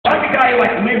guy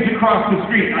like lives across the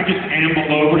street. I just amble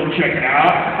over to check it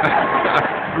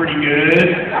out. Pretty good.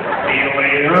 See you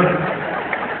later.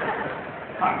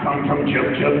 I come from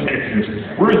Jub Jub, Texas.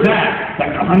 Where's that?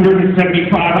 Like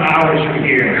 175 hours from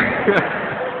here.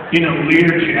 In a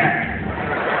Learjet.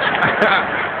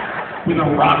 With a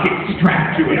rocket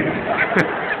strapped to it.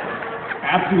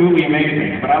 Absolutely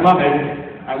amazing. But I love it.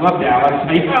 I love Dallas.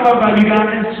 Now, you know what I love about you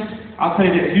guys? I'll tell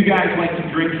you this, you guys like to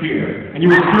drink here, and you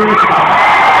were serious about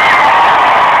it.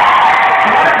 A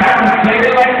lot of times say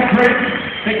they like to drink,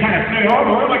 they kind of say, oh,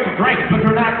 no, I like to drink, but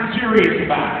they're not serious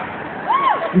about it.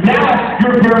 In Dallas,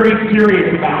 you're very serious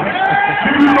about it.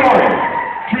 True story.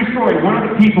 True story. One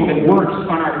of the people that works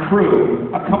on our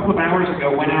crew a couple of hours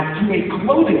ago went out to a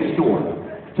clothing store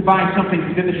to buy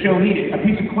something that the show needed. A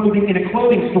piece of clothing in a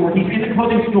clothing store. He's in the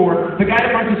clothing store. The guy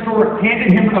that runs the store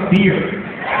handed him a beer.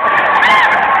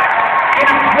 In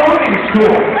a clothing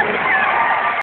store.